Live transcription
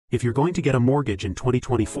If you're going to get a mortgage in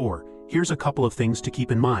 2024, here's a couple of things to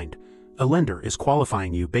keep in mind. A lender is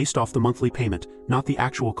qualifying you based off the monthly payment, not the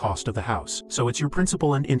actual cost of the house. So it's your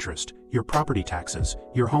principal and interest, your property taxes,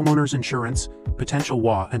 your homeowner's insurance, potential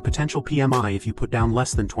WA and potential PMI if you put down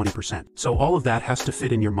less than 20%. So all of that has to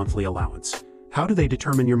fit in your monthly allowance. How do they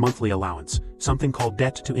determine your monthly allowance? Something called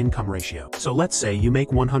debt-to-income ratio. So let's say you make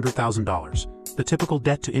 $100,000. The typical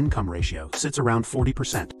debt-to-income ratio sits around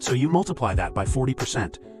 40%. So you multiply that by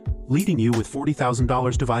 40%. Leaving you with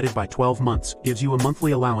 $40,000 divided by 12 months gives you a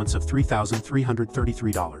monthly allowance of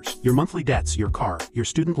 $3,333. Your monthly debts, your car, your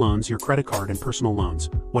student loans, your credit card and personal loans,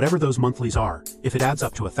 whatever those monthlies are, if it adds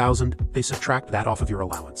up to $1,000, they subtract that off of your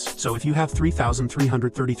allowance. So if you have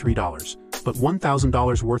 $3,333, but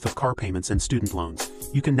 $1,000 worth of car payments and student loans,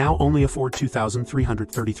 you can now only afford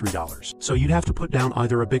 $2,333. So you'd have to put down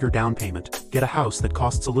either a bigger down payment, get a house that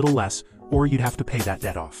costs a little less, or you'd have to pay that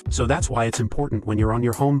debt off. So that's why it's important when you're on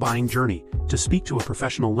your home buying journey to speak to a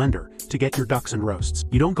professional lender to get your ducks in roasts.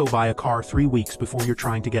 You don't go buy a car 3 weeks before you're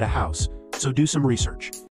trying to get a house, so do some research.